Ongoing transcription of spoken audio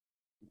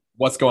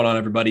What's going on,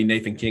 everybody?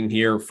 Nathan King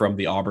here from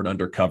the Auburn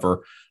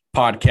Undercover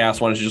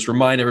podcast. Wanted to just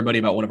remind everybody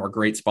about one of our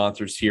great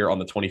sponsors here on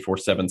the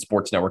 24/7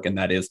 Sports Network, and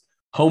that is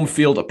Home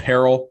Field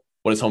Apparel.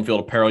 What is Home Field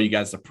Apparel? You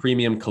guys, a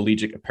premium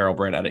collegiate apparel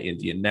brand out of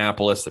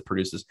Indianapolis that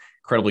produces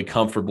incredibly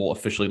comfortable,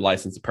 officially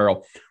licensed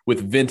apparel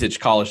with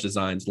vintage college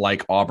designs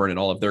like Auburn and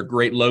all of their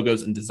great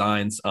logos and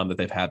designs that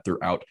they've had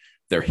throughout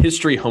their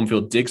history. Home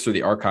Field digs through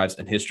the archives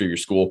and history of your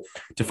school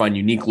to find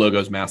unique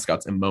logos,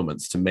 mascots, and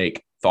moments to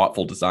make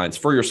thoughtful designs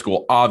for your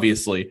school.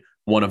 Obviously,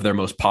 one of their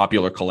most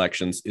popular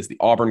collections is the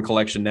Auburn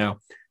collection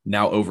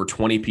now over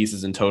 20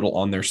 pieces in total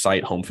on their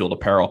site,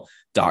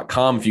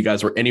 homefieldapparel.com. If you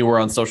guys were anywhere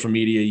on social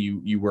media,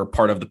 you were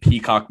part of the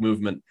Peacock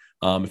movement.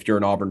 If you're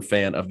an Auburn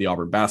fan of the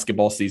Auburn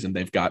basketball season,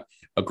 they've got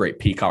a great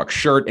Peacock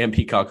shirt and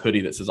Peacock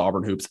hoodie that says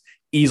Auburn Hoops.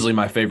 Easily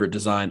my favorite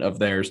design of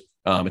theirs.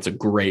 It's a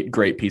great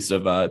piece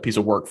of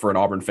work for an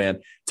Auburn fan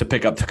to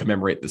pick up to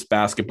commemorate this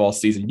basketball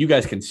season. You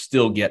guys can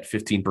still get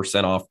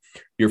 15% off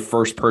your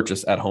first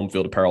purchase at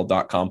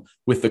homefieldapparel.com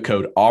with the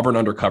code Auburn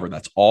Undercover.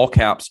 That's all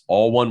caps,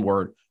 all one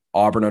word,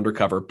 Auburn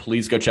Undercover.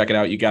 Please go check it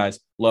out. You guys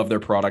love their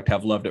product,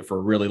 have loved it for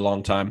a really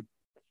long time.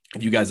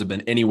 If you guys have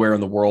been anywhere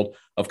in the world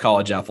of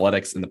college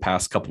athletics in the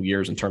past couple of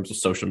years in terms of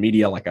social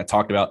media, like I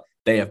talked about,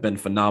 they have been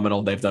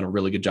phenomenal. They've done a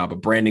really good job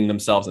of branding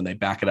themselves, and they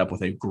back it up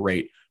with a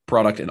great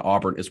product, and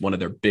Auburn is one of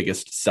their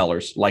biggest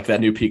sellers, like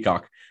that new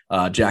Peacock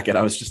jacket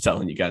I was just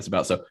telling you guys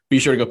about. So be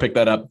sure to go pick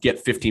that up.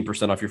 Get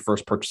 15% off your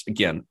first purchase.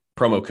 Again,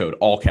 promo code,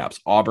 all caps,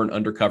 Auburn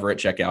Undercover at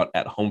checkout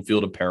at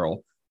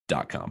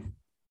homefieldapparel.com.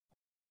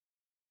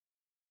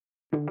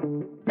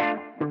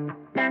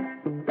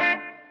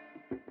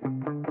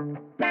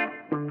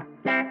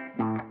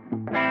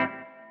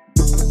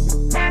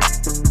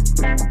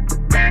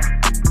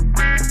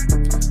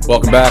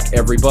 Welcome back,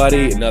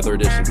 everybody. Another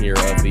edition here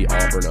of the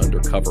Auburn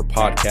Undercover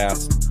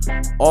podcast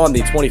on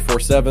the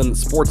 24/7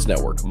 Sports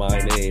Network. My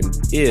name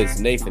is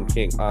Nathan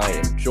King. I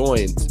am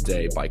joined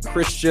today by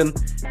Christian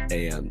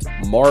and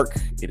Mark.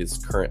 It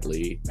is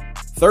currently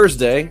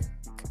Thursday.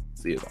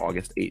 It is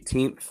August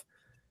 18th.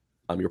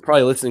 You're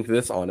probably listening to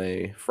this on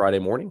a Friday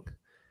morning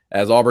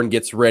as Auburn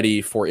gets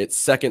ready for its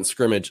second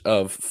scrimmage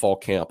of fall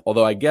camp.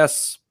 Although I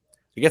guess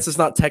it's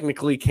not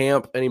technically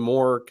camp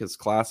anymore because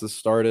classes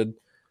started.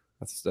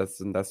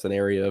 That's an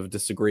area of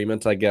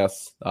disagreement, I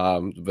guess.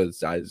 But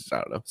I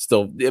don't know.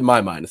 Still, in my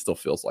mind, it still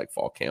feels like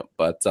fall camp.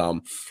 But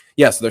so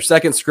their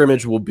second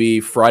scrimmage will be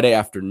Friday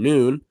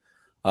afternoon,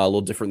 a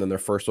little different than their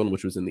first one,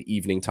 which was in the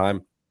evening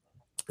time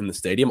in the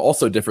stadium.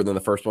 Also different than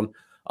the first one.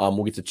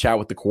 We'll get to chat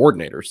with the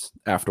coordinators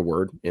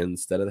afterward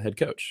instead of the head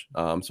coach.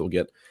 So we'll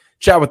get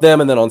chat with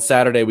them, and then on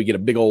Saturday we get a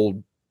big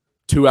old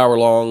 2-hour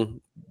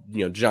long,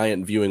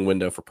 giant viewing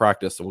window for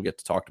practice, and we'll get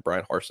to talk to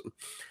Brian Harsin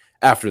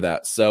after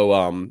that.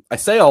 So I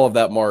say all of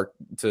that, Mark,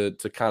 to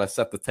kind of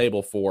set the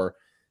table for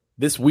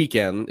this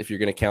weekend. If you're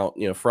going to count,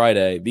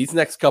 Friday, these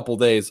next couple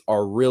days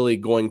are really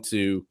going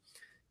to,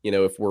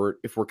 if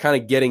we're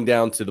kind of getting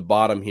down to the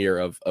bottom here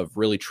of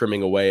really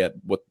trimming away at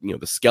what,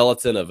 the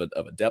skeleton of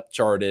a depth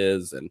chart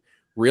is and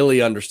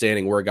really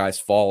understanding where guys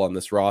fall on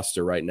this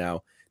roster right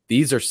now.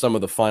 These are some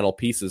of the final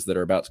pieces that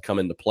are about to come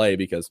into play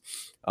because,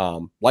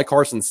 like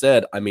Harsin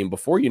said, I mean,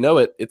 before you know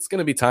it, it's going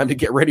to be time to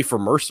get ready for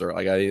Mercer.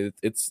 Like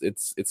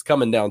it's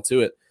coming down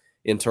to it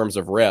in terms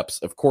of reps.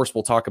 Of course,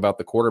 we'll talk about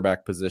the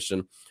quarterback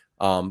position,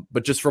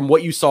 but just from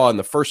what you saw in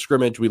the first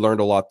scrimmage, we learned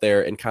a lot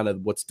there, and kind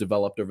of what's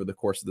developed over the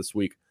course of this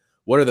week.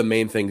 What are the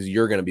main things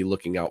you're going to be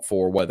looking out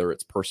for? Whether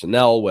it's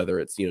personnel, whether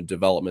it's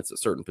developments at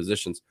certain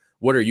positions.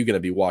 What are you going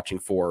to be watching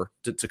for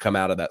to come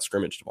out of that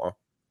scrimmage tomorrow?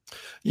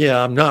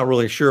 Yeah, I'm not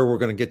really sure we're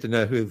going to get to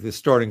know who the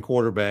starting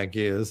quarterback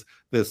is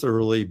this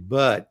early,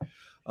 but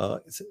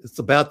it's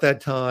about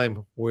that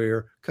time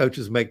where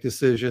coaches make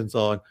decisions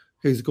on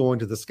who's going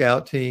to the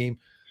scout team,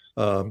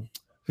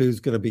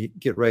 who's going to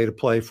get ready to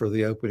play for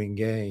the opening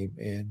game.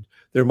 And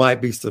there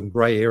might be some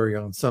gray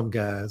area on some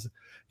guys.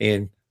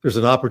 And there's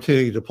an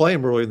opportunity to play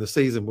them early in the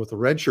season with the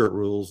redshirt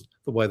rules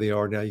the way they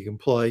are now. You can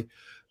play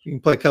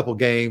a couple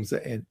games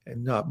and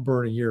not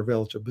burn a year of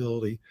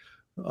eligibility.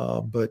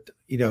 But,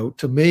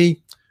 to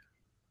me,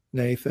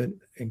 Nathan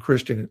and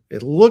Christian,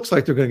 it looks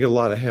like they're going to get a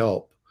lot of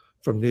help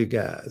from new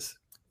guys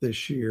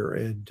this year.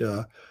 And,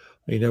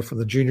 from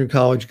the junior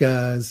college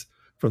guys,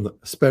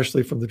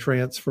 especially from the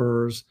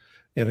transfers,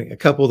 and a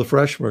couple of the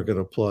freshmen are going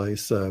to play.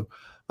 So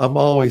I'm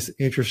always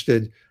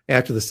interested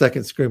after the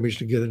second scrimmage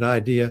to get an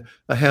idea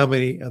of how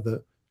many of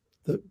the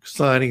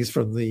signings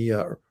from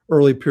the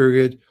early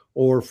period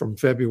or from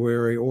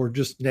February or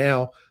just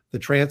now the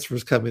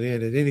transfers coming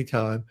in at any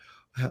time,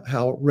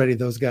 how ready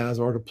those guys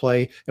are to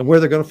play and where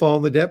they're going to fall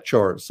on the depth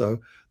chart. So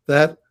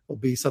that will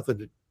be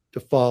something to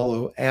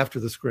follow after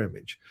the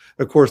scrimmage.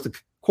 Of course, the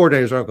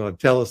coordinators aren't going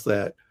to tell us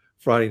that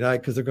Friday night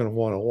because they're going to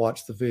want to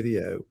watch the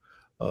video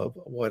of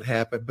what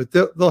happened, but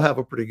they'll have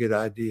a pretty good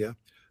idea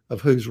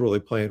of who's really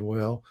playing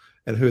well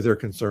and who they're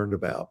concerned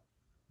about.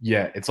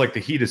 Yeah, it's like the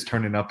heat is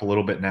turning up a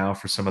little bit now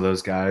for some of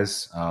those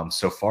guys.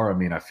 So far, I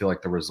mean, I feel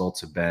like the results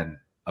have been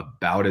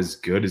about as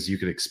good as you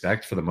could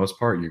expect for the most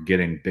part. You're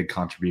getting big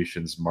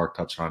contributions. Mark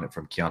touched on it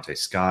from Keontae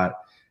Scott,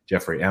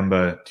 Jeffrey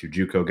Emba, 2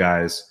 JUCO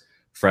guys,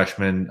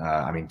 freshmen.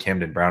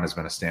 Camden Brown has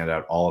been a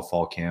standout all of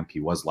fall camp. He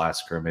was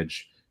last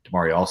scrimmage.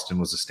 Damari Alston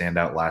was a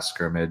standout last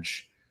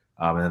scrimmage.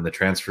 And then the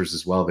transfers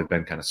as well, they've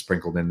been kind of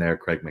sprinkled in there.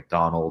 Craig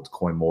McDonald,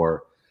 Coy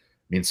Moore.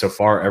 So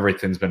far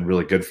everything's been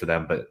really good for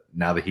them, but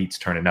now the heat's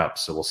turning up.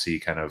 So we'll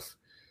see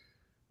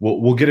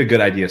we'll get a good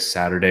idea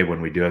Saturday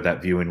when we do have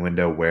that viewing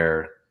window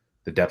where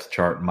the depth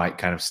chart might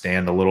kind of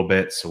stand a little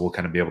bit. So we'll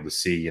kind of be able to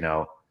see,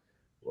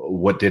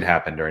 what did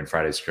happen during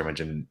Friday's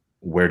scrimmage and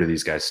where do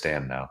these guys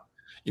stand now?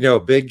 A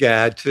big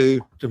guy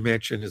too to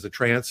mention is the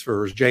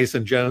transfers.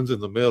 Jason Jones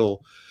in the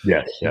middle.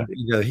 Yes, yeah.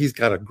 He's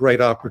got a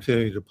great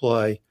opportunity to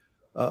play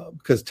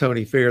because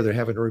Tony Fair, they're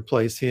having to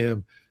replace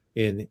him.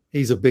 And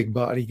he's a big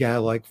body guy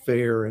like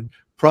Fair and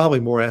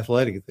probably more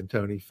athletic than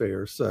Tony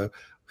Fair. So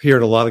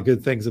hearing a lot of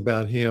good things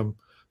about him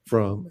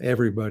from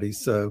everybody.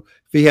 So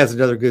if he has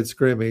another good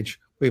scrimmage,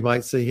 we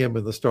might see him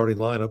in the starting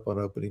lineup on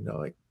opening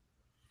night.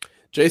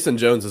 Jason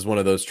Jones is one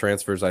of those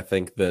transfers, I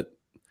think, that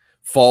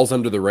falls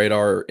under the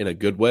radar in a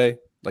good way.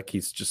 Like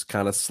he's just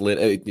kind of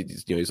slid.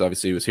 He's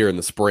obviously he was here in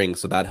the spring,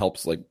 so that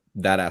helps like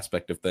that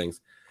aspect of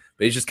things.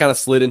 But he's just kind of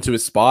slid into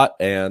his spot,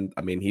 and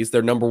he's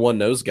their number one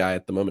nose guy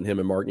at the moment. Him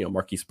and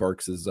Marquis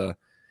Sparks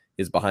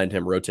is behind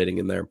him, rotating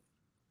in there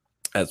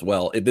as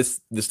well. This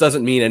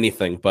doesn't mean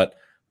anything, but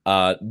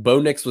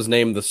Bo Nix was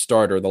named the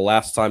starter the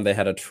last time they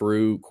had a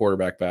true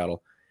quarterback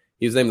battle.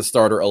 He was named the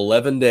starter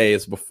 11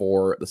 days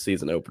before the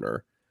season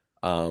opener.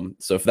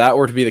 So if that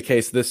were to be the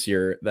case this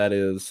year, that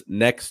is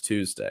next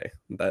Tuesday.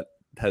 That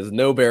has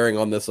no bearing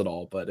on this at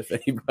all. But if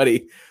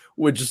anybody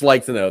would just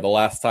like to know the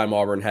last time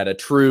Auburn had a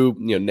true,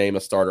 name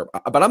a starter,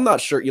 but I'm not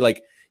sure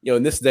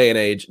in this day and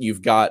age,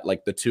 you've got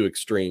like the two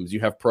extremes. You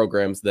have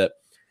programs that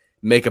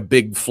make a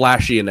big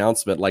flashy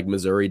announcement like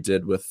Missouri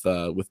did with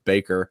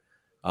Baker.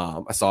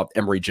 I saw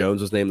Emory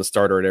Jones was named the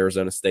starter at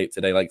Arizona State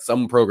today. Like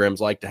some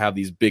programs like to have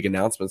these big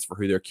announcements for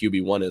who their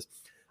QB1 is.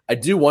 I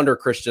do wonder,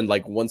 Christian,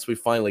 like once we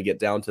finally get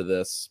down to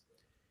this,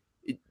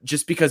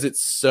 just because it's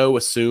so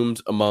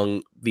assumed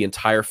among the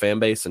entire fan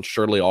base, and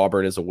surely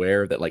Auburn is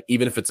aware that like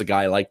even if it's a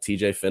guy like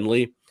TJ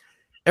Finley,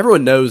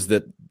 everyone knows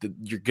that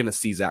you're going to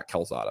see Zach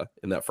Calzada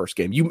in that first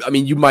game.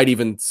 You might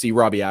even see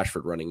Robbie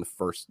Ashford running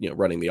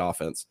the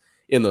offense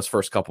in those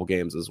first couple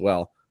games as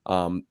well.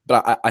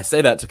 But I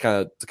say that to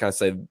kind of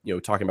say,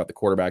 talking about the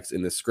quarterbacks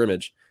in this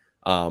scrimmage,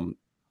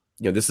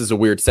 this is a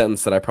weird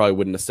sentence that I probably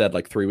wouldn't have said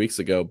like 3 weeks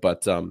ago,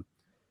 but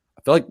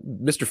I feel like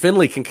Mr.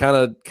 Finley can kind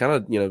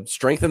of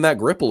strengthen that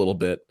grip a little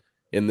bit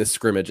in this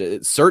scrimmage.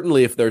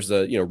 Certainly if there's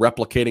a,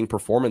 replicating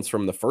performance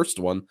from the first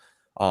one,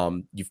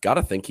 you've got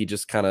to think he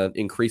just kind of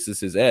increases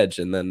his edge.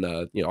 And then,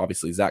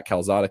 obviously Zach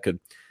Calzada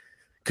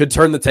could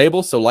turn the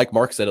table. So like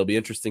Mark said, it'll be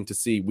interesting to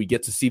see. We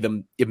get to see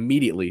them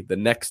immediately the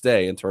next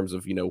day in terms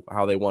of,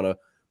 how they want to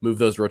move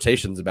those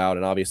rotations about.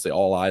 And obviously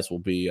all eyes will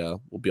be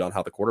on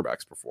how the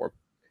quarterbacks perform.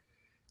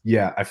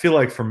 Yeah, I feel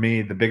like for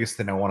me, the biggest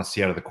thing I want to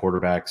see out of the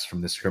quarterbacks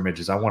from this scrimmage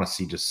is I want to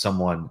see just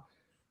someone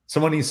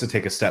needs to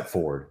take a step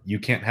forward. You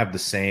can't have the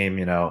same,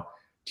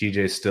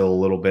 TJ's still a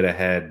little bit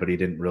ahead, but he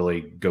didn't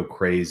really go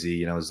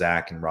crazy.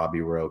 Zach and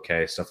Robbie were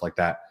okay, stuff like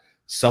that.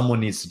 Someone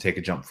needs to take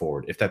a jump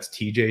forward. If that's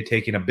TJ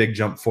taking a big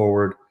jump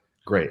forward,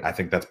 great. I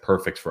think that's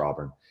perfect for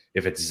Auburn.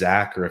 If it's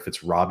Zach or if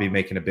it's Robbie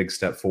making a big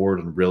step forward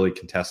and really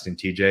contesting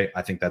TJ,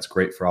 I think that's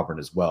great for Auburn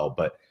as well.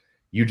 But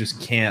you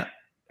just can't,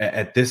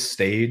 at this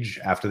stage,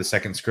 after the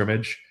second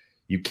scrimmage,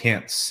 you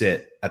can't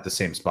sit at the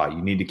same spot.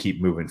 You need to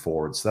keep moving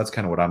forward. So that's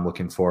kind of what I'm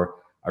looking for.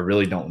 I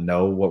really don't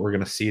know what we're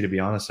going to see, to be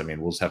honest.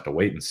 We'll just have to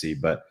wait and see.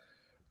 But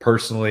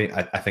personally,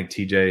 I think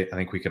TJ, I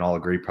think we can all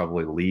agree,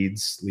 probably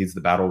leads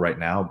the battle right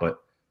now. But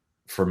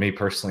for me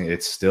personally,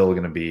 it's still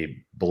going to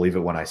be, believe it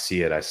when I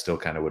see it, I still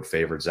kind of would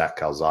favor Zach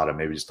Calzada,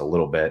 maybe just a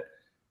little bit.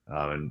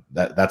 And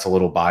that's a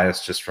little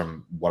biased just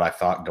from what I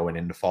thought going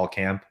into fall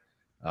camp,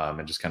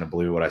 and just kind of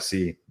believe what I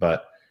see.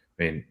 But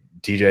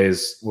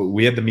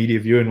we had the media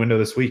viewing window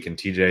this week, and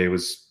TJ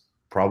was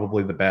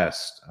probably the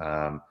best.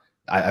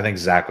 I think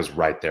Zach was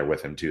right there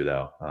with him too,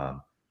 though.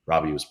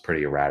 Robbie was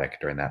pretty erratic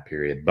during that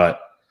period,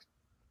 but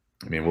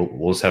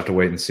we'll just have to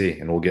wait and see,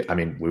 and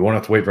we won't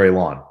have to wait very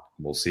long.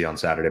 We'll see on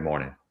Saturday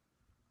morning.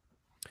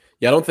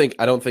 Yeah,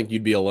 I don't think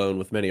you'd be alone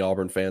with many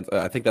Auburn fans.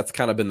 I think that's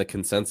kind of been the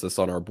consensus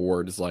on our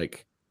board is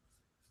like,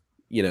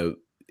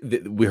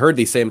 we heard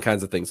these same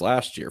kinds of things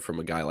last year from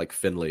a guy like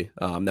Finley.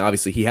 Now,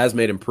 obviously, he has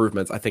made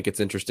improvements. I think it's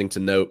interesting to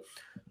note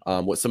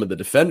what some of the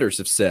defenders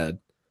have said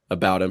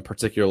about him.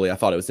 Particularly, I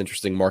thought it was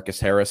interesting,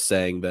 Marcus Harris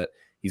saying that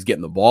he's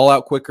getting the ball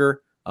out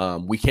quicker.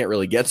 We can't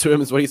really get to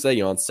him, is what he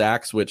said, on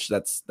sacks, which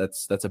that's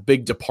a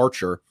big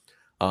departure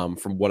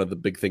from one of the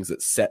big things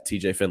that set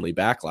TJ Finley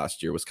back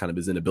last year was kind of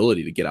his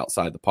inability to get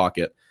outside the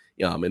pocket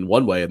in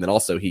one way. And then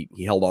also he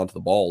held on to the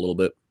ball a little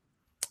bit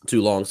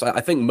too long. So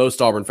I think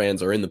most Auburn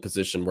fans are in the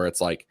position where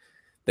it's like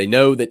they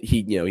know that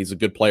he's a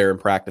good player in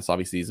practice.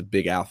 Obviously, he's a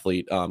big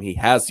athlete. He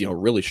has a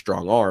really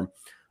strong arm.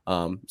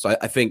 So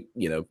I think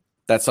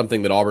that's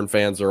something that Auburn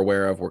fans are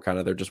aware of.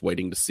 They're just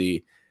waiting to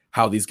see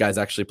how these guys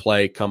actually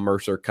play. Come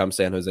Mercer, come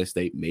San Jose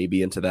State,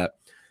 maybe into that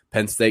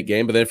Penn State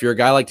game. But then if you're a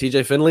guy like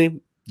TJ Finley,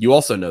 you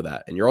also know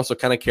that. And you're also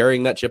kind of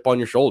carrying that chip on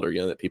your shoulder,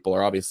 that people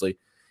are obviously,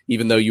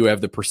 even though you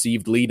have the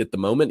perceived lead at the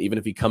moment, even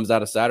if he comes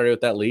out of Saturday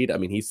with that lead, I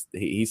mean,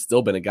 he's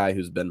still been a guy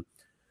who's been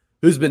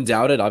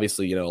doubted.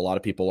 Obviously, a lot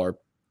of people are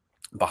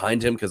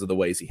behind him because of the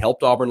ways he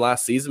helped Auburn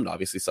last season. But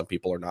obviously, some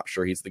people are not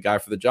sure he's the guy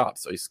for the job.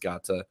 So he's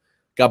got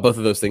both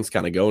of those things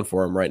kind of going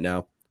for him right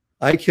now.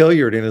 Ike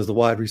Hilliardin is the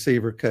wide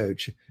receiver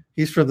coach.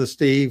 He's from the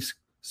Steve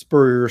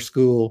Spurrier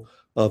School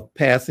of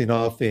Passing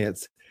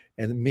Offense,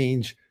 and it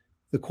means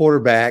the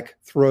quarterback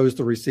throws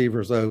the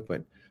receivers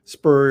open.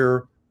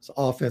 Spurrier's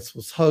offense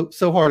was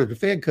so hard to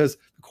defend because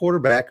the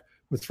quarterback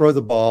would throw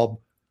the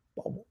ball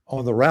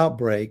on the route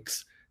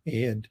breaks,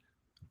 and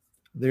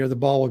there the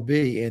ball would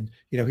be. And,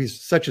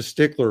 he's such a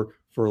stickler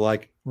for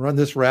run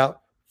this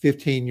route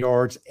 15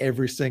 yards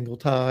every single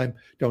time.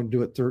 Don't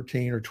do it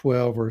 13 or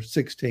 12 or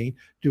 16.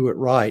 Do it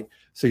right.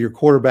 So your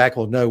quarterback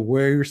will know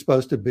where you're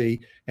supposed to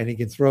be, and he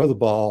can throw the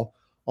ball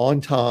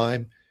on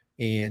time.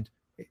 And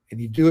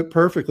you do it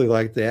perfectly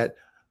like that,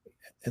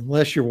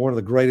 unless you're one of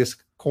the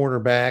greatest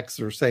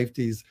cornerbacks or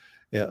safeties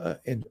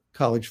in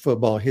college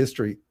football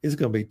history. It's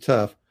going to be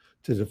tough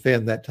to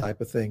defend that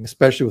type of thing,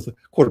 especially with a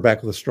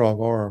quarterback with a strong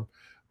arm,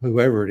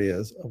 whoever it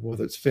is,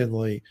 whether it's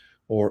Finley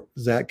or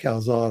Zach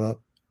Calzada,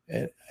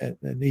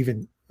 and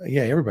even,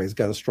 everybody's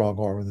got a strong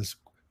arm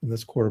in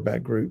this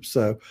quarterback group.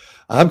 So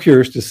I'm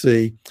curious to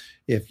see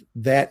if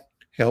that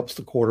helps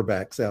the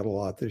quarterbacks out a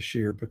lot this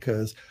year,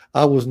 because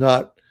I was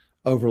not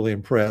overly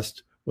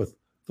impressed with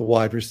the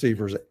wide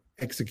receivers'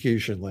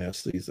 execution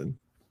last season.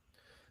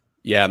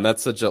 Yeah, and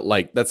that's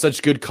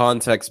such good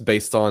context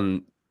based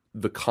on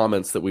the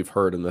comments that we've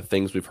heard and the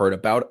things we've heard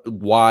about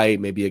why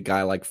maybe a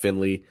guy like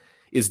Finley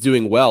is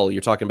doing well.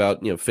 You're talking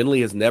about,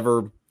 Finley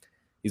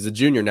he's a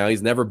junior now.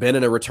 He's never been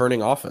in a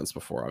returning offense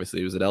before. Obviously,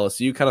 he was at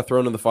LSU, kind of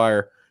thrown in the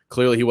fire.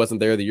 Clearly, he wasn't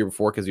there the year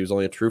before because he was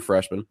only a true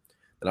freshman.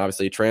 And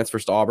obviously, he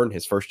transfers to Auburn,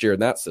 his first year in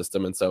that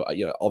system. And so,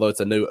 although it's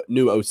a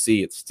new OC,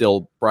 it's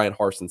still Brian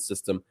Harson's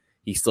system.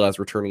 He still has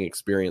returning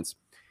experience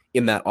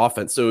in that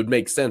offense. So it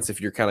makes sense if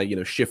you're kind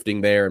of,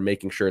 shifting there and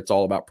making sure it's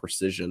all about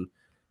precision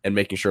and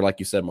making sure, like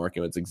you said, Mark,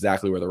 it's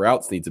exactly where the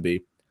routes need to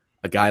be.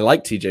 A guy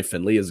like TJ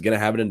Finley is going to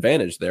have an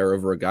advantage there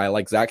over a guy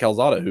like Zach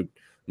Calzada, who,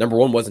 number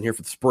one, wasn't here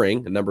for the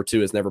spring, and number two,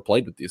 has never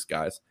played with these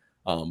guys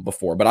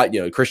before. But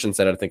Christian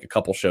said, I think a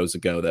couple shows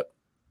ago that,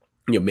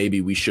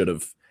 maybe we should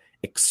have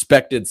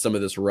expected some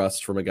of this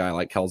rust from a guy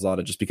like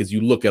Calzada, just because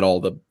you look at all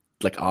the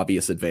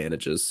obvious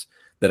advantages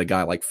that a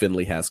guy like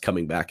Finley has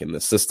coming back in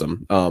this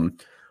system.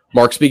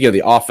 Mark, speaking of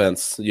the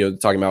offense,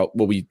 talking about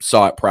what we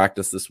saw at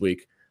practice this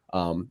week,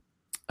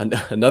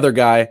 another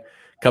guy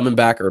coming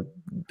back, or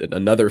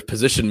another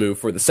position move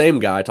for the same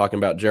guy, talking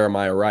about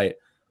Jeremiah Wright.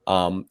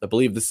 I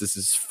believe this is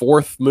his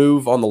fourth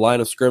move on the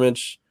line of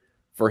scrimmage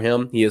for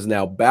him. He is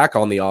now back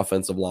on the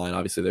offensive line.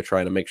 Obviously, they're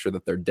trying to make sure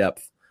that their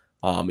depth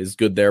is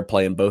good there,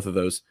 playing both of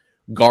those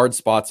guard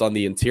spots on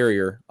the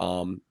interior.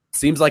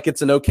 Seems like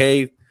it's an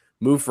okay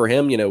move for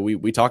him.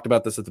 We talked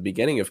about this at the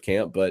beginning of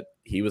camp, but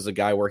he was a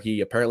guy where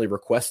he apparently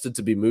requested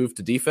to be moved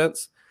to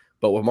defense.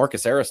 But what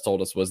Marcus Harris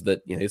told us was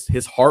that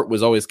his heart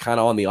was always kind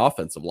of on the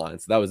offensive line.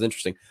 So that was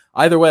interesting.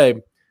 Either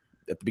way,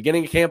 at the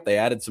beginning of camp, they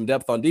added some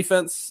depth on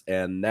defense,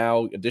 and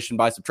now, addition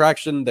by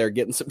subtraction, they're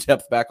getting some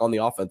depth back on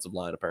the offensive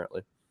line,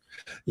 apparently.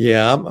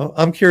 Yeah,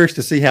 I'm curious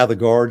to see how the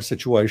guard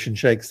situation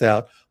shakes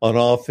out on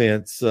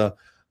offense.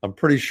 I'm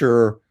pretty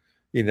sure,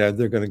 they're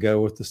going to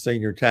go with the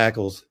senior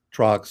tackles,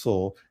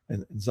 Troxel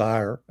and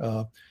Zaire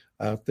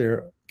out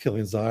there,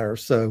 Killian Zaire.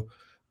 So,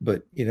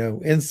 but,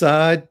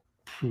 inside,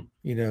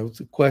 it's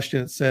a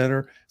question at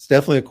center. It's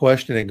definitely a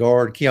question at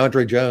guard.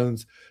 Keandre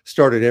Jones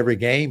started every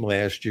game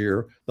last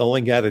year. The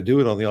only guy to do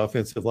it on the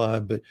offensive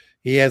line, but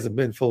he hasn't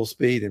been full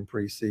speed in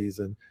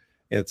preseason.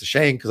 And it's a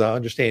shame because I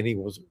understand he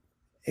was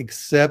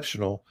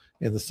exceptional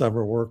in the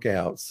summer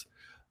workouts.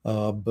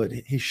 But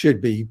he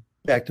should be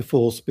back to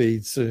full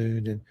speed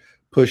soon and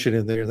pushing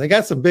in there. They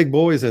got some big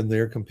boys in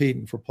there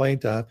competing for playing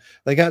time.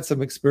 They got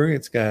some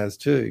experienced guys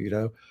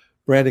too,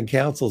 Brandon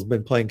Council's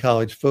been playing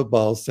college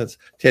football since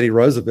Teddy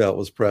Roosevelt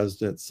was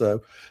president.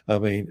 So,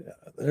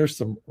 there's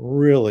some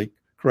really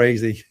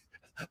crazy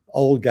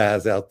old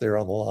guys out there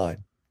on the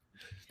line.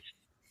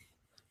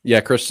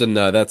 Yeah, Christian,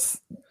 that's,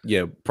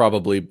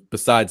 probably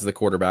besides the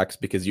quarterbacks,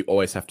 because you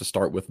always have to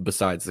start with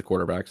besides the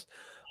quarterbacks.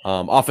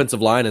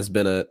 Offensive line has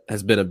been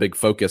a big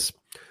focus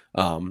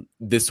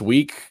this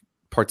week,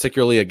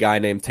 particularly a guy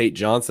named Tate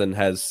Johnson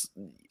has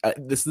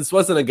this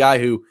wasn't a guy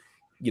who,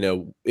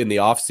 in the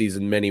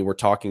offseason, many were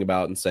talking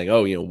about and saying,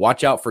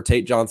 watch out for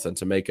Tate Johnson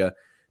to make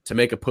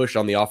a push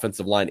on the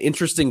offensive line.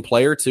 Interesting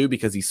player too,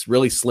 because he's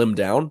really slimmed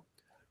down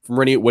from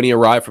when he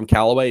arrived from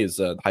Callaway. His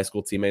high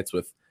school teammates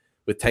with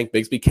Tank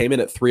Bigsby, came in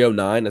at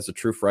 309 as a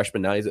true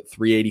freshman. Now he's at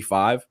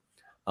 385.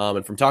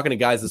 And from talking to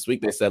guys this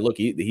week, they said, look,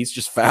 he's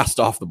just fast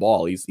off the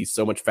ball. He's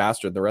so much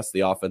faster than the rest of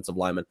the offensive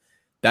linemen.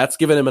 That's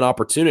given him an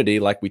opportunity,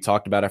 like we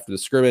talked about after the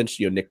scrimmage.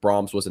 Nick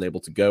Brahms wasn't able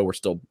to go. We're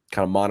still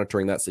kind of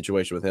monitoring that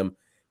situation with him.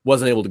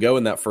 Wasn't able to go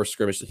in that first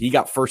scrimmage. He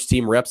got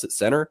first-team reps at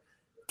center.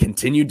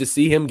 Continued to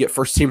see him get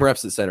first-team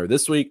reps at center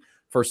this week.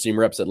 first team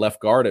reps at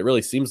left guard. It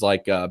really seems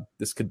like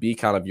this could be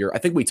kind of I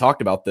think we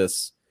talked about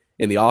this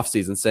in the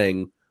offseason,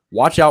 saying,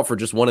 watch out for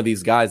just one of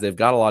these guys. They've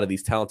got a lot of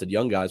these talented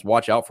young guys.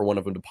 Watch out for one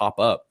of them to pop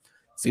up.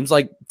 Seems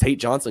like Tate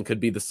Johnson could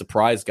be the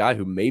surprise guy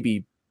who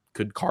maybe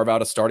could carve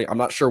out a starting. I'm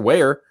not sure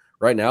where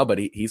right now, but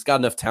he's got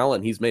enough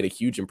talent. He's made a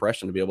huge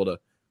impression to be able to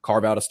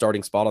carve out a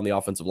starting spot on the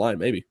offensive line,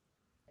 maybe.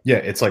 Yeah,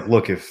 it's like,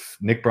 look, if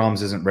Nick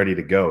Brahms isn't ready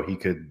to go, he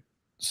could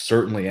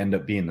certainly end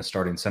up being the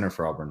starting center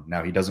for Auburn.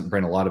 Now, he doesn't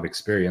bring a lot of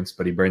experience,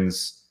 but he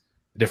brings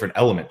a different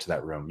element to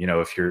that room. You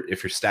know, if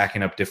you're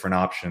stacking up different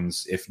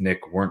options, if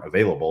Nick weren't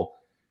available,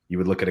 you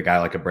would look at a guy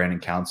like a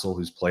Brandon Council,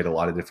 who's played a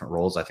lot of different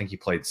roles. I think he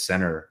played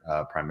center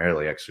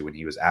primarily, actually, when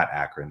he was at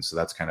Akron. So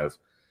that's kind of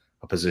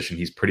a position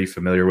he's pretty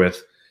familiar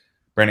with.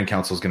 Brandon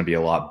Council is going to be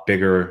a lot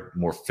bigger,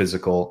 more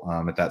physical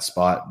at that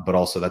spot, but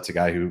also that's a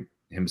guy who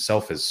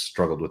himself has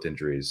struggled with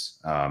injuries.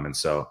 And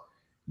so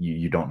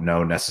you don't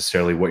know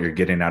necessarily what you're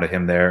getting out of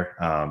him there.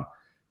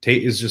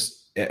 Tate is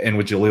just, and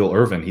with Jaleel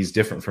Irvin, he's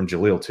different from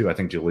Jaleel too. I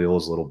think Jaleel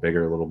is a little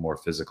bigger, a little more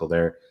physical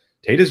there.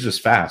 Tate is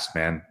just fast,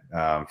 man,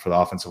 for the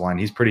offensive line.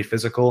 He's pretty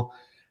physical.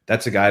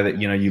 That's a guy that,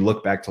 you know, you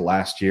look back to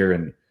last year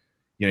and,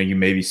 you know, you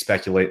maybe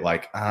speculate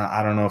like,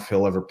 I don't know if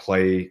he'll ever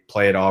play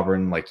at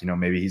Auburn. Like, you know,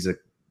 maybe he's a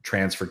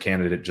transfer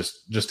candidate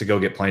just to go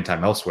get playing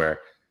time elsewhere.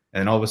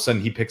 And all of a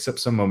sudden he picks up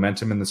some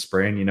momentum in the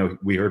spring. You know,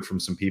 we heard from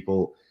some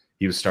people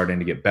he was starting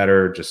to get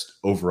better just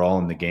overall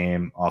in the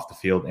game, off the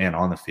field and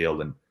on the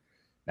field. And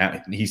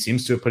now he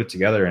seems to have put it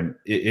together. And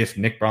if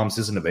Nick Brahms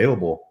isn't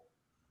available,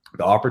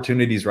 the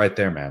opportunity's right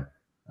there, man.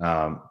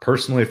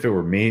 Personally, if it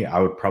were me, I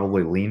would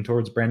probably lean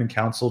towards Brandon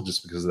Council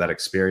just because of that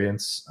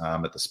experience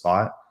at the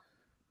spot.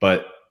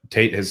 But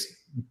Tate has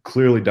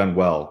clearly done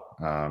well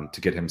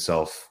to get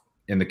himself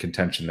in the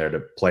contention there to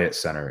play at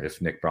center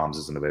if Nick Brahms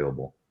isn't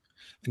available.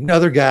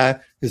 Another guy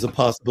is a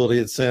possibility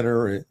at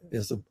center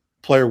is a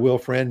player Will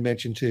Friend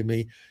mentioned to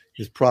me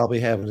is probably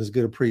having as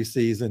good a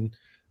preseason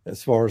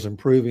as far as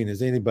improving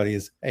as anybody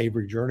is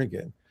Avery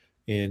Jernigan.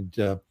 And,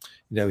 you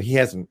know, he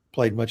hasn't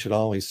played much at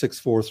all. He's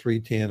 6'4",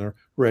 310, a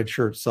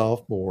redshirt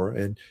sophomore,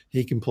 and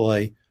he can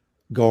play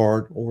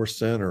guard or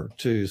center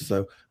too.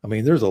 So, I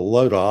mean, there's a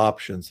load of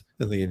options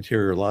in the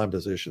interior line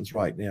positions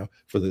right now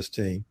for this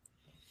team.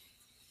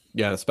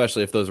 Yeah,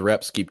 especially if those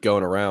reps keep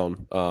going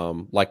around.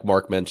 Like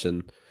Mark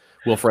mentioned,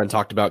 Will Friend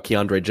talked about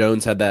Keandre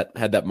Jones had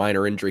that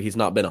minor injury. He's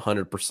not been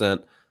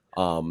 100%.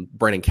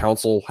 Brandon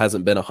Council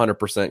hasn't been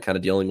 100%, kind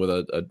of dealing with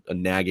a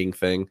nagging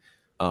thing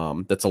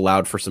that's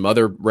allowed for some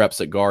other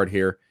reps at guard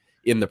here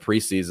in the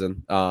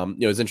preseason. You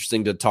know, it's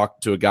interesting to talk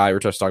to a guy. We're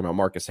just talking about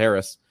Marcus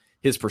Harris,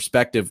 his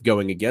perspective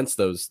going against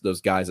those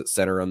guys at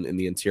center in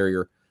the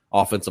interior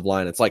offensive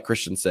line. It's like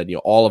Christian said, you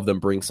know, all of them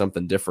bring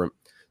something different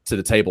to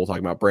the table.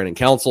 Talking about Brandon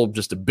Council,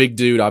 just a big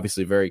dude,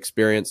 obviously very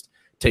experienced.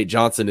 Tate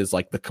Johnson is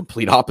like the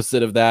complete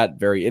opposite of that,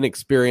 very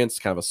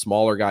inexperienced, kind of a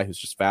smaller guy who's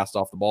just fast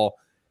off the ball.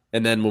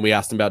 And then when we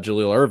asked him about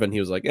Jaleel Irvin, he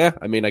was like,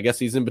 I mean, I guess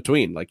he's in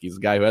between. Like, he's a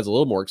guy who has a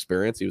little more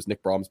experience. He was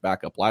Nick Brahms'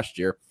 backup last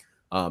year.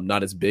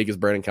 Not as big as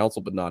Brandon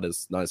Council, but not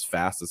as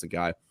fast as a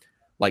guy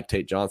like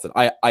Tate Johnson.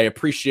 I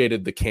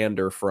appreciated the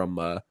candor from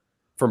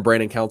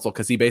Brandon Council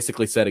because he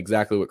basically said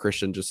exactly what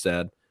Christian just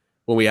said.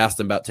 When we asked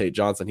him about Tate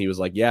Johnson, he was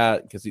like, yeah,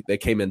 because they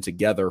came in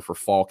together for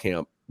fall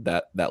camp,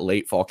 that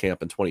late fall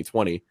camp in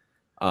 2020.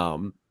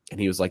 And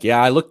he was like, yeah,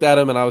 I looked at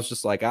him and I was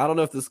just like, I don't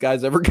know if this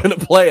guy's ever going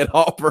to play at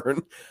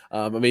Auburn.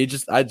 I mean, he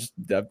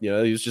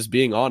was just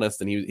being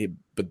honest. And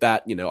but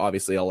that, you know,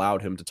 obviously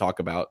allowed him to talk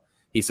about,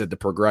 he said the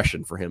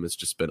progression for him has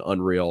just been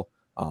unreal.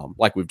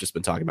 Like we've just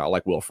been talking about,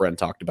 like Will Friend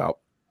talked about,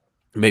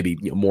 maybe,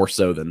 you know, more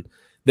so than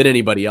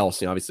anybody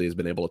else, you know, obviously has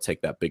been able to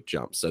take that big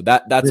jump. So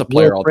that's a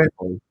player I'll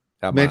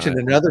have mentioned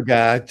another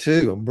guy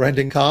too,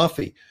 Brendan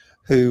Coffey,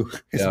 who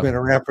has been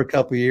around for a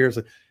couple of years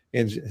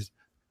and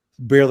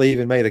barely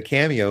even made a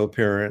cameo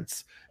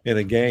appearance in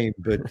a game,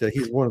 but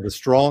he's one of the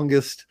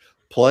strongest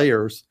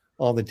players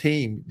on the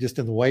team just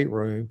in the weight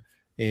room,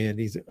 and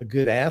he's a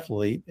good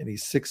athlete, and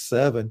he's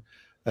 6'7",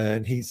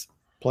 and he's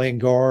playing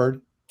guard,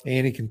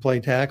 and he can play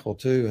tackle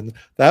too. And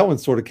that one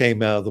sort of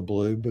came out of the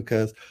blue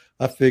because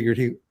I figured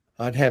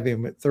I'd have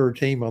him at third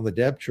team on the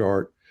depth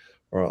chart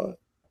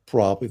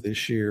probably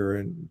this year,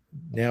 and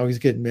now he's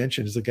getting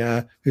mentioned as a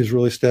guy who's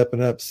really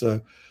stepping up. So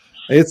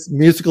it's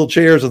musical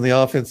chairs on the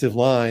offensive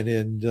line,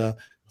 and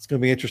it's going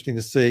to be interesting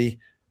to see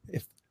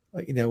if,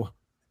 you know,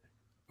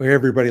 where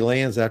everybody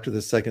lands after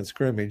the second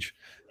scrimmage.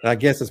 And I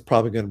guess it's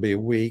probably going to be a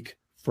week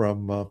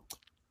from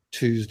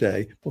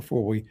Tuesday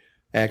before we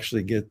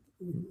actually get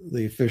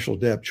the official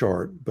depth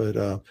chart. But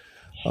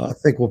I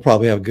think we'll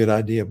probably have a good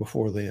idea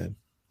before then.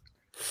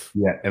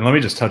 Yeah, and let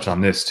me just touch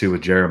on this too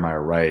with Jeremiah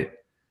Wright.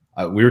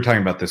 We were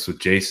talking about this with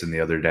Jason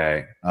the other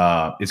day.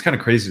 It's kind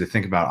of crazy to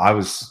think about. I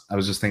was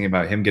just thinking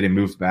about him getting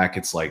moved back.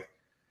 It's like,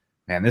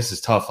 man, this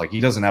is tough. Like, he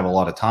doesn't have a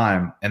lot of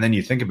time. And then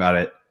you think about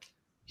it,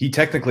 he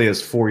technically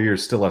has 4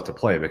 years still left to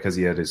play because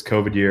he had his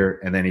COVID year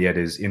and then he had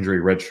his injury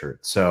redshirt.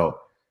 So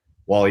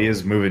while he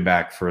is moving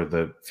back for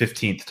the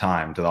 15th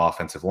time to the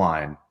offensive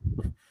line,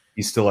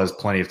 he still has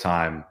plenty of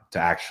time to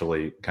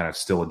actually kind of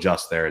still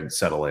adjust there and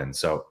settle in.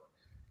 So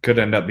could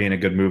end up being a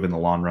good move in the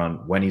long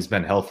run. When he's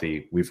been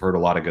healthy, we've heard a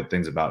lot of good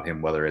things about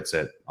him, whether it's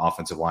at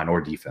offensive line or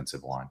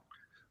defensive line.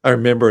 I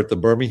remember at the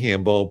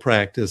Birmingham Bowl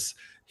practice,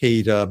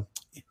 he'd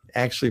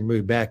actually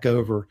moved back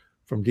over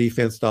from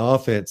defense to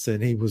offense,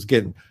 and he was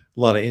getting a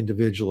lot of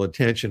individual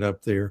attention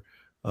up there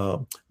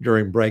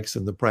during breaks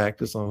in the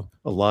practice on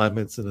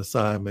alignments and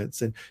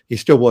assignments. And he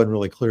still wasn't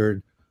really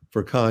cleared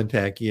for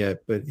contact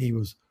yet, but he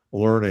was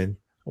learning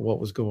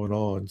what was going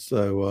on.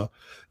 So,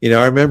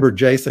 I remember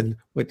Jason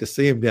went to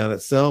see him down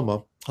at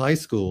Selma High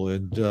School,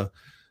 and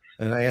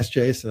I asked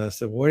Jason, I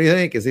said, what do you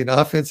think? Is he an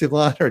offensive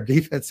line or a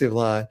defensive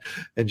line?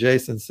 And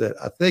Jason said,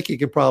 I think he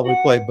could probably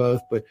play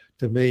both, but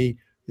to me,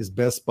 his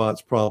best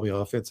spot's probably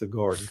offensive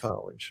guard in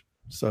college.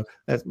 So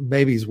that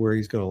maybe is where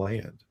he's going to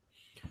land.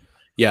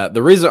 Yeah,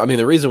 the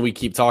reason we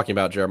keep talking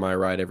about Jeremiah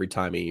Wright every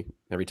time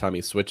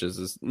he switches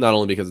is not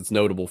only because it's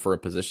notable for a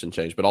position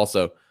change, but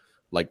also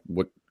like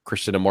what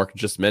Christian and Mark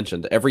just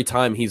mentioned. Every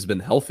time he's been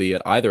healthy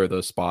at either of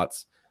those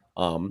spots,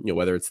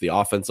 whether it's the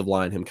offensive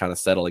line, him kind of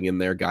settling in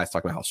there, guys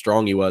talking about how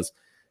strong he was.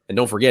 And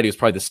don't forget, he was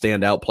probably the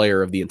standout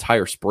player of the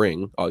entire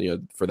spring,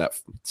 for that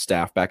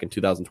staff back in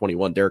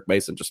 2021. Derek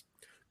Mason just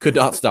could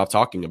not stop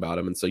talking about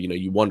him. And so,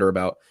 you wonder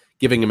about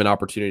giving him an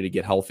opportunity to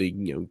get healthy,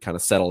 kind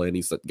of settle in.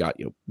 He's got,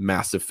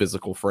 massive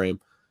physical frame.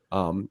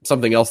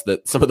 Something else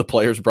that some of the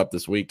players brought up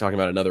this week, talking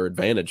about another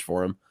advantage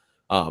for him.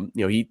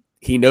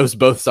 He knows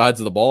both sides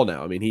of the ball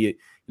now. I mean, he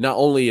not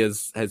only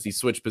has he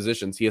switched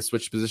positions, he has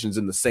switched positions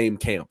in the same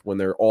camp when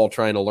they're all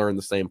trying to learn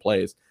the same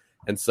plays.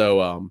 And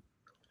so,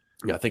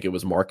 I think it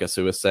was Marcus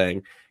who was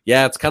saying,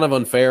 yeah, it's kind of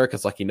unfair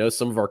because he knows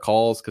some of our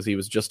calls because he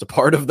was just a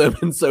part of them.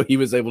 And so he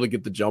was able to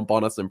get the jump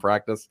on us in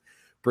practice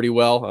pretty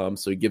well.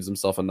 So he gives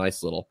himself a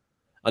nice little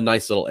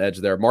edge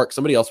there. Mark,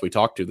 somebody else we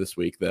talked to this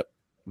week that,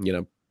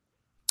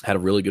 had a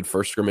really good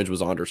first scrimmage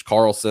was Anders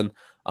Carlson.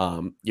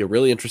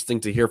 Really interesting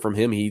to hear from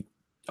him.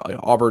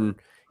 Auburn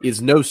is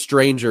no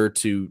stranger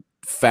to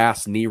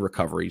fast knee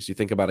recoveries. You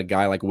think about a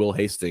guy like Will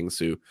Hastings,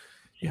 who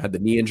had the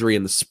knee injury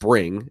in the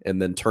spring and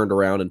then turned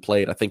around and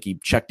played. I think he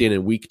checked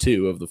in week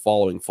 2 of the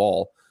following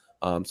fall.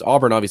 So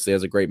Auburn obviously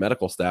has a great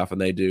medical staff, and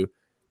they do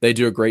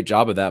a great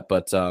job of that.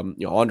 But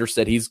Anders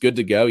said he's good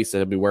to go. He said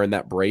he'll be wearing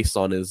that brace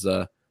on his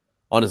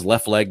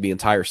left leg the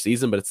entire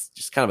season, but it's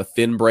just kind of a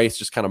thin brace,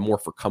 just kind of more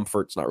for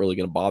comfort. It's not really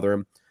going to bother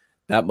him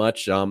that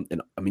much.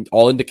 And I mean,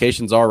 all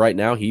indications are right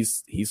now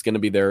he's going to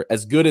be there,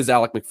 as good as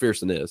Alec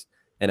McPherson is,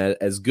 and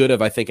as good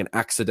of, I think, an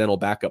accidental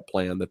backup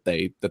plan that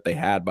they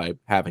had by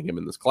having him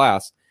in this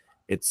class.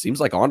 It seems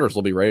like Anders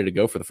will be ready to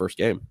go for the first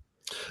game.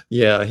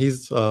 Yeah,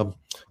 he's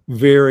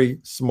very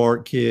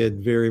smart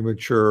kid, very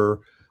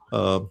mature.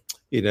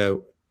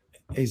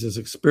 He's as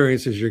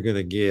experienced as you're going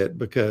to get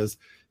because,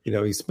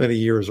 he spent a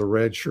year as a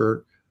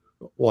redshirt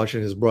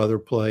watching his brother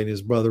play, and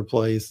his brother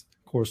plays,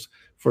 of course,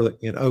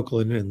 in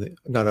Oakland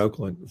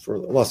for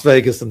Las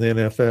Vegas in the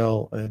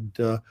NFL.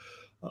 And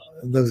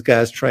those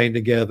guys train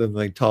together and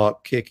they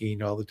talk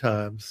kicking all the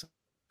time. So,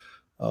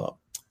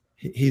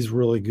 he's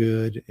really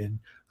good. And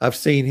I've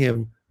seen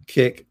him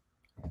kick.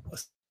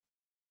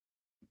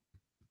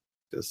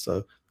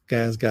 So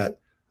guy's got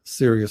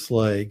serious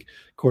leg.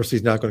 Of course,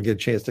 he's not going to get a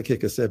chance to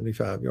kick a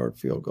 75-yard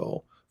field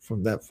goal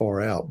from that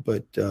far out.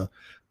 But the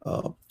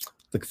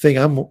thing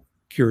I'm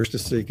curious to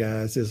see,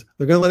 guys, is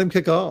they're going to let him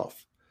kick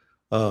off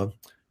because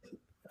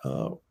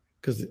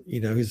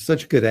he's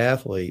such a good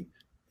athlete.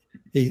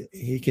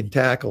 He can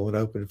tackle an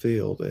open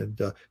field, and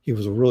he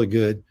was a really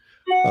good.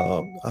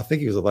 I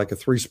think he was like a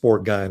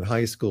 3-sport guy in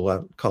high school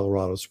out in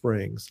Colorado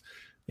Springs,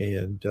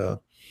 and.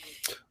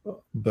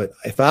 But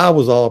if I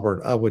was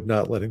Auburn, I would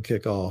not let him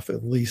kick off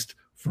at least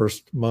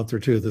first month or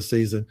 2 of the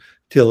season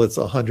till it's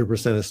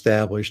 100%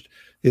 established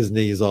his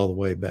knee is all the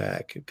way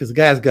back, because the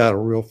guy's got a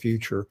real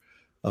future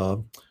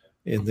in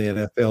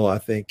the NFL. I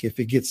think if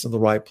he gets in the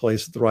right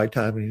place at the right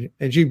time, and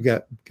as you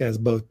guys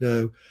both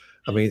know,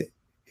 I mean,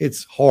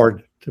 it's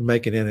hard to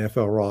make an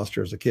NFL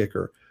roster as a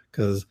kicker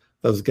because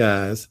those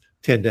guys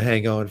tend to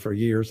hang on for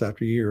years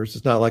after years.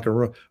 It's not like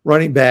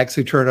running backs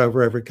who turn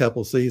over every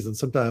couple of seasons.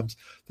 Sometimes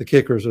the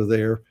kickers are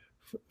there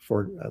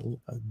for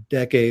a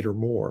decade or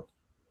more.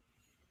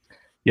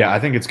 Yeah, I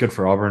think it's good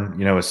for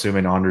Auburn,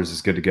 assuming Anders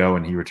is good to go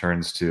and he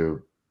returns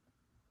to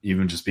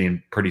even just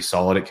being pretty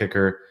solid at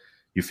kicker.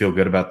 You feel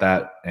good about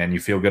that, and you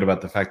feel good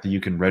about the fact that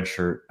you can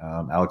redshirt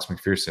Alex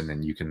McPherson,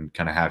 and you can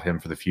kind of have him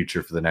for the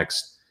future for the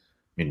next,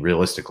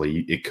 realistically,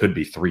 it could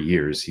be 3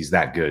 years. He's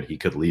that good. He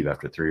could leave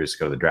after 3 years to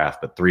go to the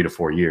draft, but 3 to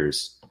 4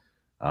 years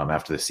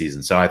after the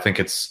season. So I think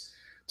it's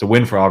a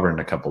win for Auburn in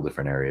a couple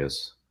different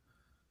areas.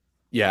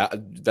 Yeah,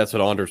 that's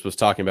what Anders was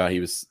talking about.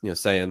 Was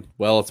saying,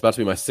 well, it's about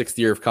to be my 6th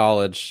year of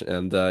college,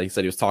 and he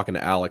said he was talking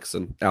to Alex,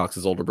 and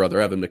Alex's older brother,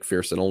 Evan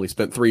McPherson, only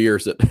spent 3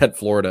 years at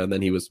Florida, and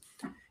then he was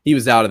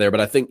out of there.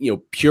 But I think,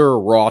 pure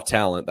raw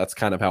talent, that's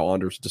kind of how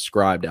Anders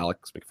described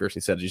Alex McPherson.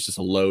 He said he's just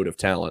a load of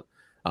talent.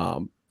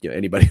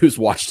 Anybody who's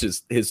watched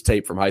his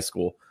tape from high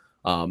school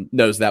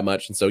knows that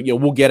much. And so,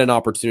 we'll get an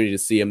opportunity to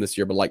see him this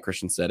year. But like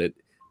Christian said, it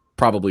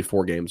probably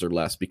 4 games or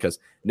less, because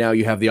now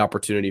you have the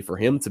opportunity for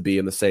him to be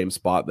in the same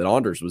spot that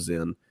Anders was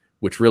in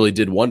which really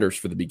did wonders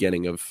for the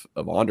beginning of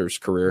Anders'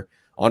 career.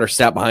 Anders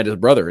sat behind his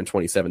brother in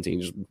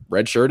 2017, just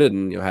redshirted,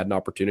 and had an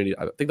opportunity.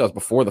 I think that was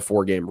before the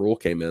 4-game rule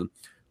came in,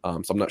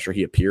 so I'm not sure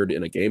he appeared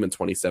in a game in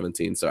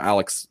 2017. So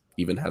Alex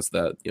even has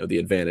the the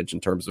advantage in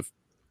terms of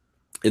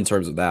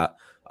that.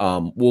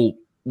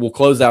 We'll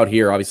close out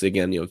here. Obviously,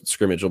 again,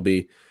 scrimmage will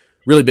be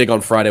really big on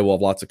Friday. We'll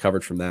have lots of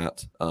coverage from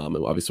that, and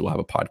obviously we'll have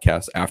a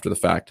podcast after the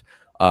fact.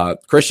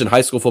 Christian,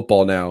 high school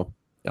football now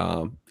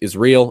is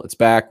real. It's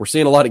back. We're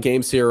seeing a lot of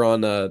games here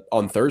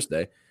on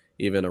Thursday,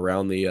 even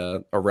around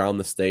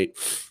the state.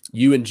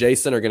 You and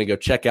Jason are going to go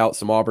check out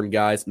some Auburn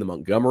guys in the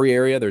Montgomery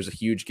area. There's a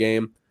huge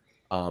game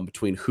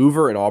between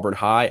Hoover and Auburn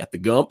High at the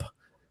Gump,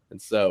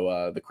 and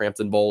so the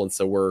Crampton Bowl. And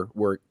so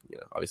we're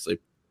obviously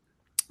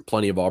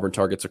plenty of Auburn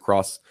targets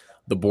across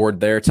the board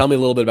there. Tell me a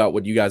little bit about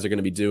what you guys are going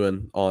to be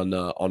doing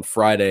on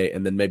Friday,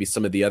 and then maybe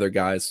some of the other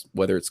guys,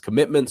 whether it's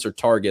commitments or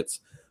targets,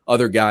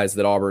 other guys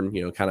that Auburn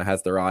kind of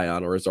has their eye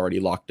on or is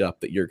already locked up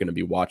that you're going to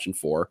be watching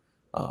for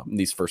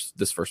this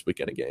first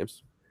weekend of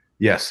games.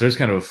 Yes, there's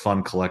kind of a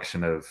fun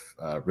collection of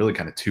really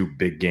kind of two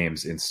big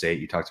games in state.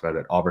 You talked about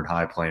it, Auburn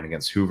High playing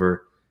against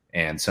Hoover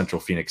and Central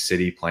Phoenix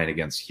City playing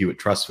against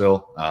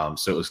Hewitt-Trussville.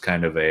 So it was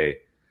kind of a,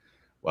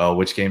 well,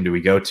 which game do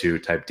we go to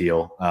type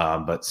deal?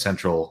 But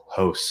Central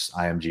hosts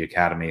IMG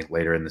Academy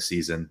later in the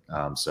season.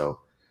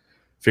 So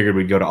figured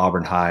we'd go to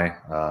Auburn High,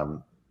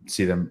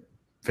 see them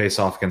face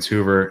off against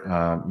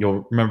Hoover.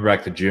 You'll remember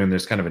back to June,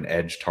 there's kind of an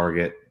edge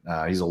target.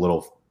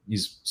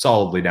 He's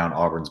solidly down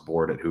Auburn's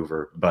board at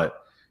Hoover,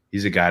 but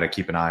he's a guy to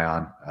keep an eye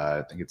on.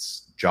 I think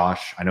it's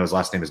Josh. I know his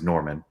last name is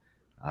Norman.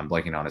 I'm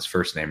blanking on his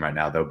first name right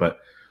now, though. But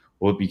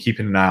we'll be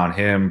keeping an eye on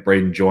him.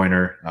 Braden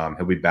Joyner,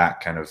 he'll be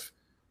back kind of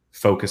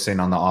focusing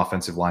on the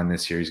offensive line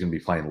this year. He's going to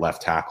be playing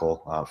left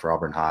tackle for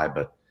Auburn High,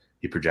 but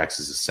he projects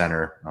as a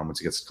center once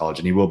he gets to college.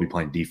 And he will be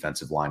playing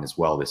defensive line as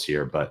well this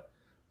year. But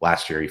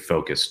last year he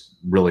focused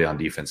really on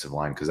defensive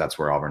line because that's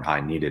where Auburn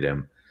High needed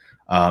him.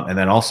 And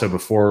then also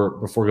before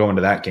going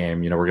to that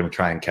game, we're going to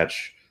try and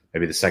catch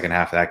maybe the second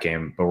half of that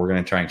game, but we're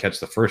going to try and catch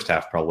the first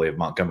half probably of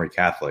Montgomery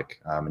Catholic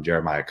and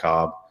Jeremiah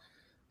Cobb.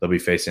 They'll be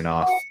facing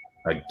off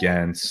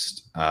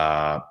against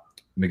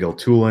Miguel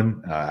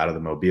Tulin out of the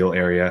Mobile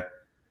area.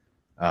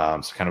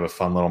 So kind of a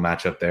fun little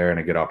matchup there and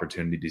a good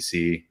opportunity to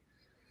see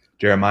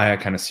Jeremiah,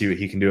 kind of see what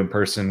he can do in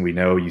person. We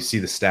know you see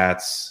the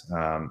stats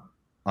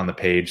on the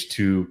page,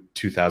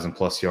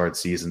 2,000+ yard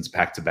seasons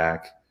back to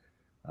back.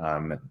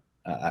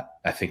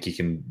 I think he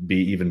can be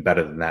even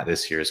better than that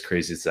this year, as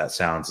crazy as that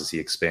sounds, as he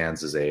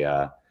expands as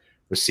a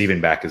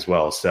receiving back as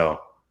well. So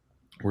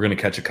we're going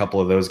to catch a couple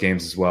of those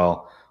games as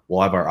well.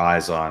 We'll have our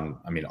eyes on,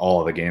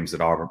 all of the games that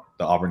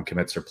the Auburn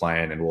commits are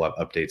playing, and we'll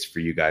have updates for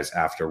you guys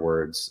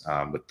afterwards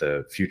with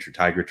the future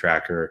Tiger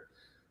Tracker.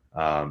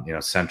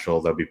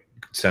 Central, there'll be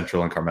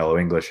Central and Carmelo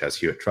English has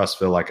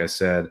Hewitt-Trussville, like I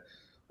said.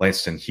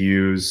 Langston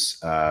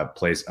Hughes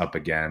plays up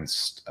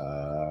against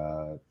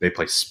they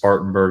play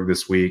Spartanburg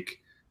this week.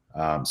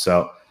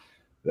 So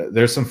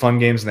there's some fun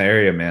games in the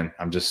area, man.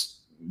 I'm just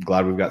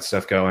glad we've got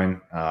stuff going.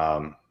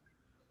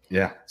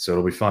 So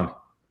it'll be fun.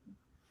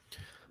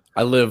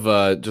 I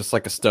live just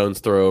like a stone's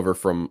throw over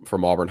from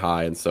Auburn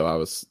High, and so I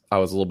was a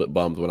little bit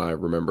bummed when I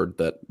remembered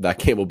that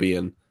game will be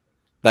in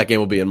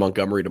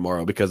Montgomery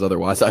tomorrow, because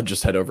otherwise I'd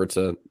just head over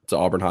to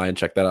Auburn High and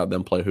check that out,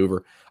 then play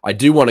Hoover. I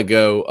do want to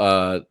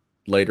go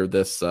later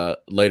this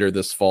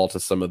fall to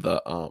some of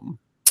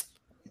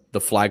the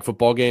flag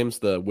football games,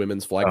 the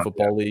women's flag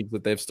football league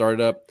that they've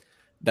started up.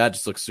 That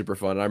just looks super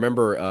fun. And I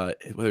remember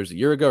whether it was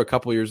a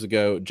couple years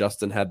ago,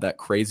 Justin had that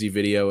crazy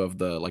video of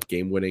the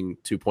game-winning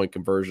 2-point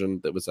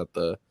conversion that was at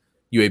the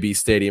UAB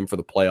Stadium for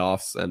the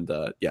playoffs, and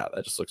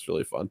that just looks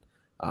really fun.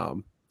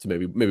 To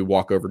maybe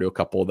walk over to a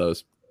couple of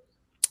those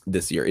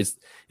this year. Is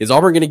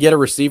Auburn going to get a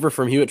receiver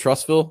from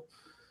Hewitt-Trussville,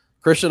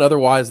 Christian?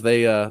 Otherwise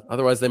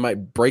they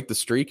might break the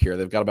streak here.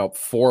 They've got about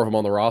 4 of them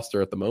on the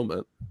roster at the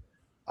moment.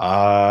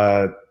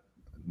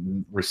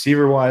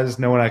 Receiver wise,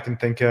 no one I can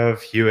think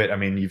of. Hewitt,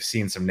 you've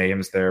seen some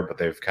names there, but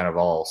they've kind of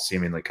all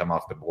seemingly come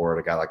off the board.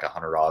 A guy like a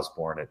Hunter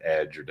Osborne at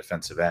edge or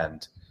defensive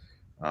end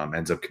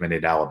ends up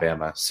committing to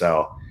Alabama.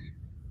 So,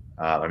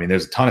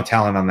 there's a ton of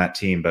talent on that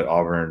team, but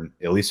Auburn,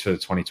 at least for the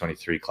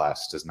 2023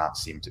 class, does not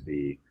seem to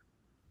be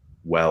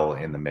well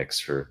in the mix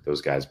for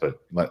those guys. But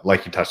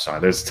like you touched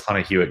on, there's a ton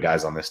of Hewitt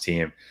guys on this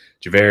team.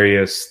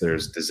 Javarius,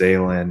 there's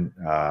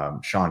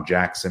DeZalen, Sean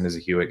Jackson is a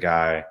Hewitt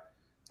guy.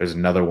 There's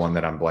another one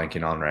that I'm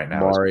blanking on right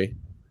now. Omari.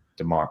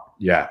 Omari.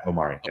 Yeah.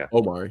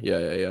 Omar.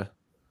 Yeah.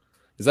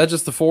 Is that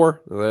just the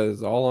 4? That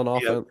is all on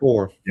offense? Yeah,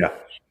 4. Yeah.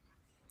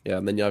 Yeah,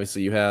 and then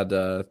obviously you had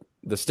the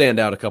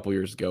standout a couple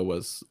years ago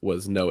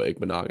was Noah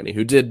Igbenogany,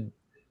 who did,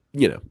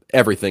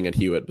 everything at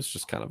Hewitt. Was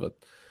just kind of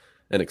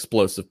an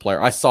explosive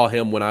player. I saw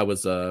him when I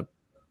was I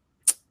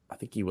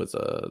think he was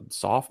a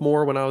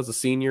sophomore when I was a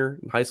senior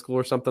in high school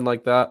or something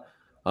like that.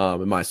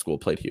 And my school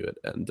played Hewitt,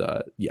 and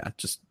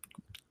just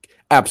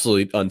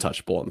absolutely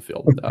untouchable on the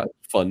field.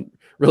 Fun,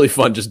 really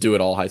fun, just do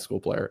it all high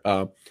school player.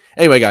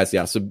 Anyway, guys,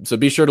 so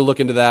be sure to look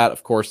into that.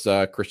 Of course,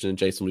 Christian and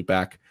Jason will be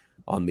back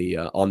on the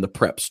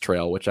preps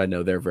trail, which I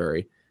know they're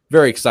very,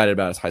 very excited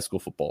about as high school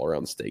football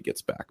around the state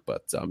gets back.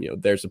 But,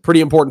 there's a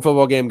pretty important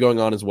football game going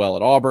on as well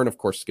at Auburn. Of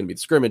course, it's going to be the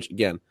scrimmage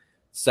again,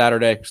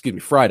 Friday. It's going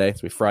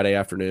to be Friday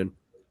afternoon.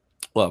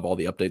 We'll have all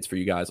the updates for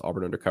you guys,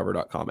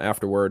 auburnundercover.com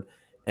afterward.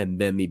 And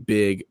then the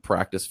big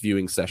practice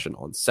viewing session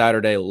on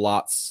Saturday.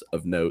 Lots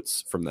of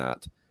notes from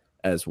that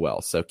as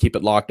well. So keep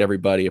it locked,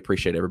 everybody.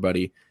 Appreciate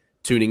everybody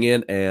tuning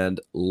in and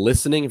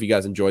listening. If you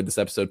guys enjoyed this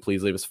episode,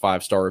 please leave us a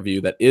 5-star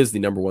review. That is the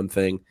number one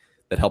thing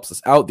that helps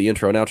us out. The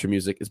intro and outro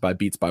music is by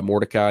Beats by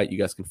Mordecai. You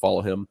guys can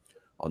follow him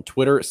on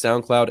Twitter,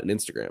 SoundCloud, and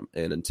Instagram.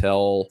 And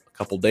until a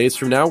couple days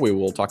from now, we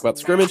will talk about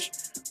the scrimmage.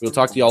 We'll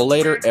talk to y'all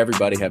later.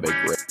 Everybody have a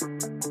great